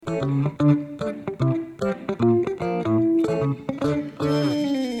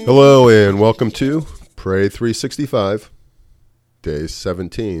Hello and welcome to Pray 365, Day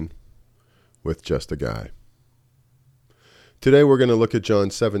 17, with Just a Guy. Today we're going to look at John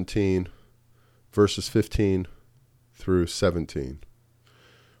 17, verses 15 through 17,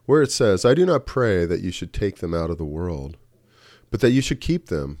 where it says, I do not pray that you should take them out of the world, but that you should keep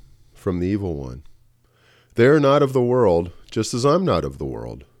them from the evil one. They are not of the world, just as I'm not of the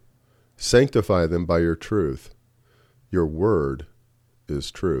world. Sanctify them by your truth. Your word is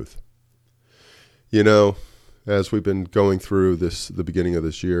truth. You know, as we've been going through the beginning of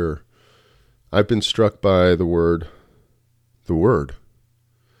this year, I've been struck by the word.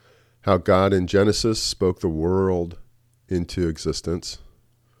 How God in Genesis spoke the world into existence.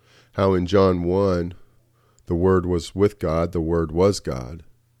 How in John 1, the Word was with God, the Word was God.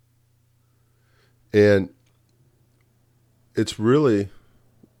 And it's really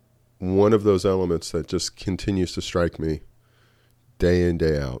one of those elements that just continues to strike me day in,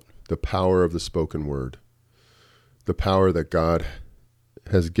 day out. The power of the spoken word. The power that God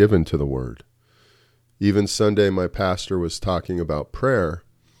has given to the word. Even Sunday, my pastor was talking about prayer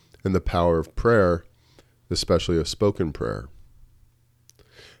and the power of prayer, especially a spoken prayer.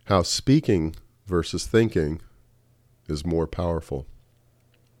 How speaking versus thinking is more powerful.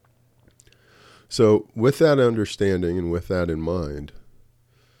 So with that understanding and with that in mind,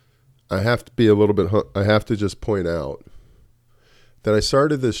 I have to just point out that I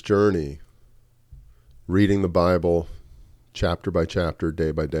started this journey reading the Bible chapter by chapter,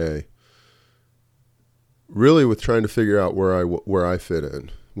 day by day, really with trying to figure out where I fit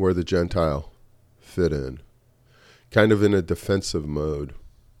in, where the Gentile fit in, kind of in a defensive mode.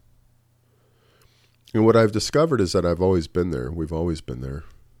 And what I've discovered is that I've always been there. We've always been there.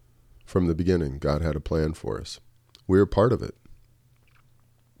 From the beginning, God had a plan for us. We were part of it.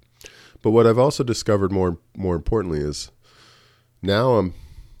 But what I've also discovered more importantly is now I'm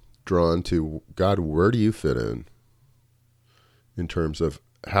drawn to, God, where do you fit in terms of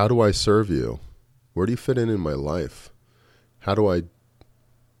how do I serve you? Where do you fit in my life? How do I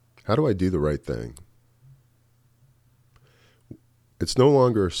do the right thing? It's no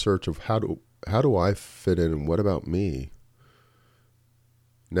longer a search of how do I fit in and what about me?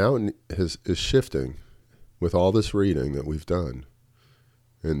 Now it is shifting with all this reading that we've done.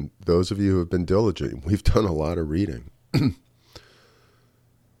 And those of you who have been diligent, we've done a lot of reading.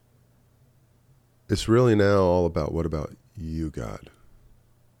 It's really now all about, what about you, God?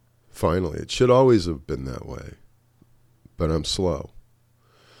 Finally, it should always have been that way, but I'm slow.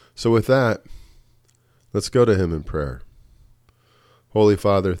 So with that, let's go to him in prayer. Holy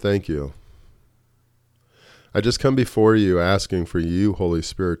Father, thank you. I just come before you asking for you, Holy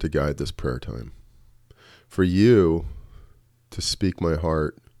Spirit, to guide this prayer time. For you to speak my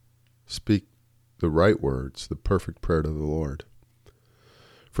heart, speak the right words, the perfect prayer to the Lord.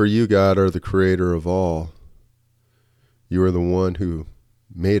 For you, God, are the creator of all. You are the one who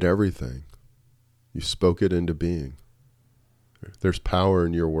made everything. You spoke it into being. There's power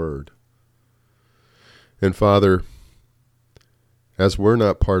in your word. And Father, as you're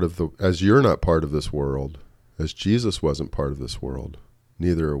not part of this world, as Jesus wasn't part of this world,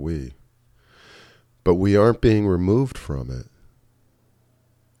 neither are we. But we aren't being removed from it.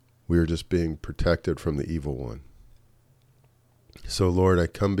 We are just being protected from the evil one. So, Lord, I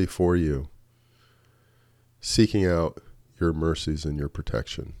come before you, seeking out your mercies and your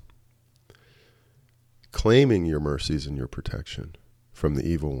protection, claiming your mercies and your protection from the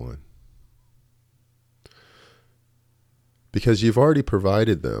evil one. Because you've already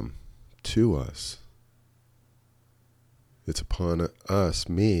provided them to us. It's upon us,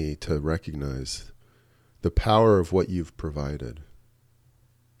 me, to recognize the power of what you've provided.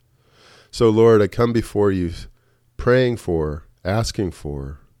 So, Lord, I come before you praying for, asking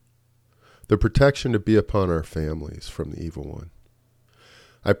for the protection to be upon our families from the evil one.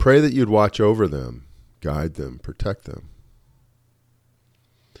 I pray that you'd watch over them, guide them, protect them.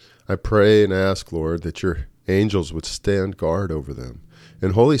 I pray and ask, Lord, that your angels would stand guard over them.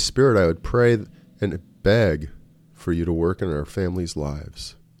 And Holy Spirit, I would pray and beg for you to work in our families'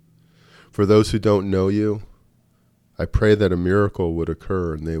 lives. For those who don't know you, I pray that a miracle would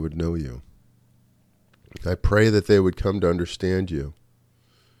occur and they would know you. I pray that they would come to understand you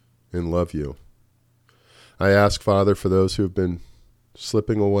and love you. I ask, Father, for those who have been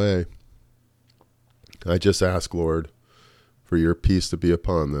slipping away, I just ask, Lord, for your peace to be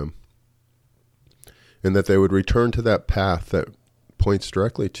upon them, and that they would return to that path that points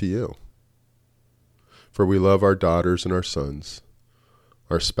directly to you. For we love our daughters and our sons,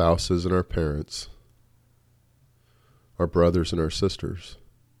 our spouses and our parents, our brothers and our sisters.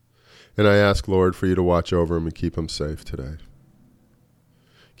 And I ask, Lord, for you to watch over them and keep them safe today.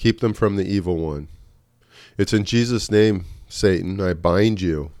 Keep them from the evil one. It's in Jesus' name, Satan, I bind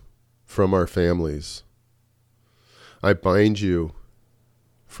you from our families. I bind you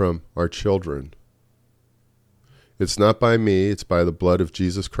from our children. It's not by me, it's by the blood of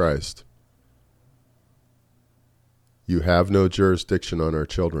Jesus Christ. You have no jurisdiction on our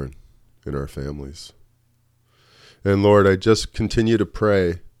children and our families. And Lord, I just continue to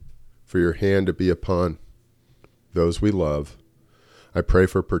pray for your hand to be upon those we love. I pray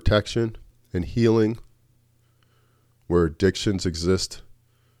for protection and healing where addictions exist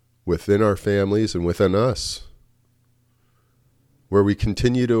within our families and within us, where we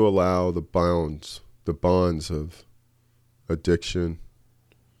continue to allow the bonds of addiction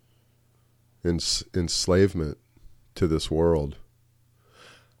and enslavement to this world.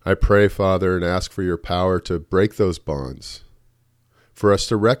 I pray, Father, and ask for your power to break those bonds, for us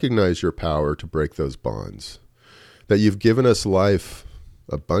to recognize your power to break those bonds, that you've given us life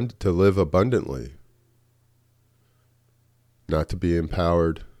to live abundantly, not to be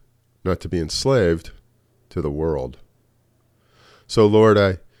empowered, not to be enslaved to the world. So, Lord,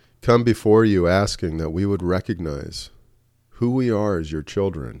 I come before you asking that we would recognize who we are as your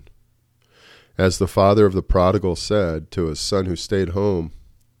children. As the father of the prodigal said to his son who stayed home,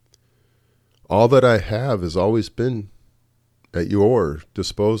 all that I have has always been at your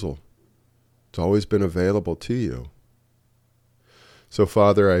disposal. It's always been available to you. So,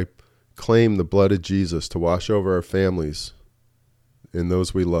 Father, I claim the blood of Jesus to wash over our families and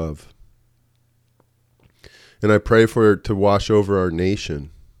those we love. And I pray for it to wash over our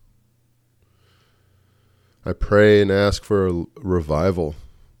nation. I pray and ask for a revival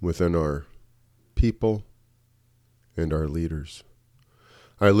within our people and our leaders.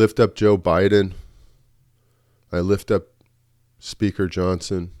 I lift up Joe Biden. I lift up Speaker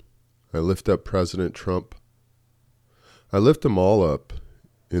Johnson. I lift up President Trump. I lift them all up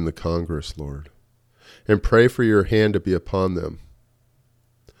in the Congress, Lord, and pray for your hand to be upon them.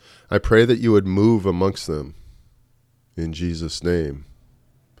 I pray that you would move amongst them in Jesus' name.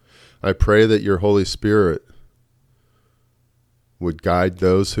 I pray that your Holy Spirit would guide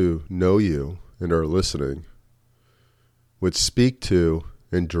those who know you and are listening, would speak to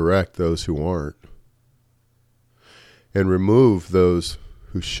and direct those who aren't, and remove those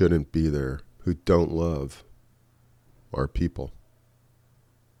who shouldn't be there, who don't love our people.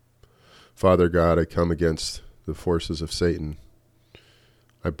 Father God, I come against the forces of Satan.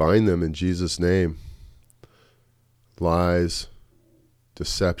 I bind them in Jesus' name. Lies,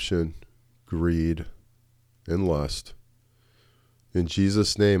 deception, greed, and lust. In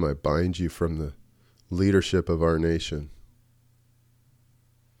Jesus' name, I bind you from the leadership of our nation.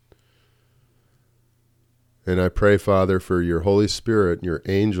 And I pray, Father, for your Holy Spirit and your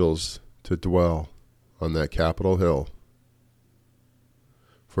angels to dwell on that Capitol Hill,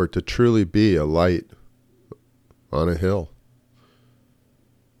 for it to truly be a light on a hill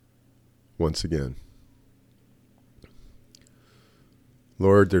once again.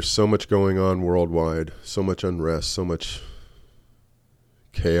 Lord, there's so much going on worldwide, so much unrest, so much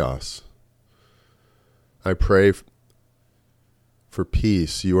chaos. I pray for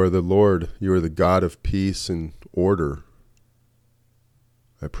peace. You are the Lord. You are the God of peace and order.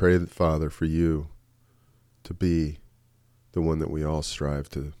 I pray, Father, for you to be the one that we all strive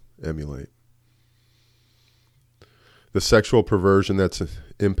to emulate. The sexual perversion that's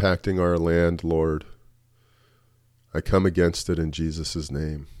impacting our land, Lord, I come against it in Jesus'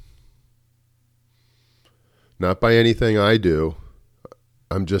 name. Not by anything I do.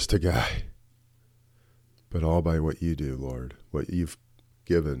 I'm just a guy. But all by what you do, Lord, what you've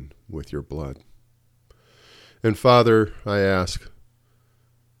given with your blood. And Father, I ask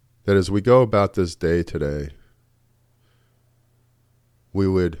that as we go about this day today, we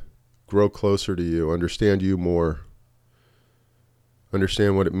would grow closer to you, understand you more,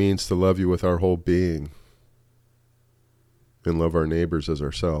 understand what it means to love you with our whole being, and love our neighbors as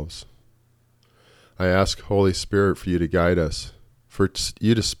ourselves. I ask, Holy Spirit, for you to guide us, for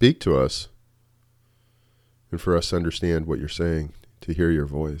you to speak to us, and for us to understand what you're saying, to hear your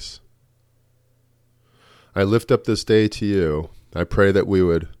voice. I lift up this day to you. I pray that we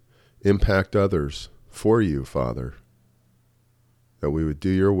would impact others for you, Father, that we would do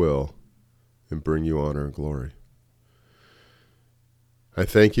your will and bring you honor and glory. I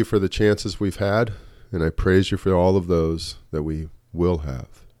thank you for the chances we've had, and I praise you for all of those that we will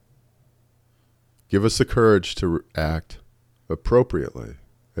have. Give us the courage to act appropriately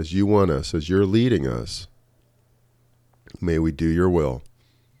as you want us, as you're leading us. May we do your will.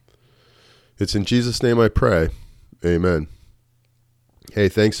 It's in Jesus' name I pray. Amen. Hey,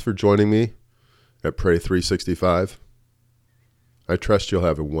 thanks for joining me at Pray 365. I trust you'll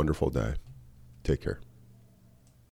have a wonderful day. Take care.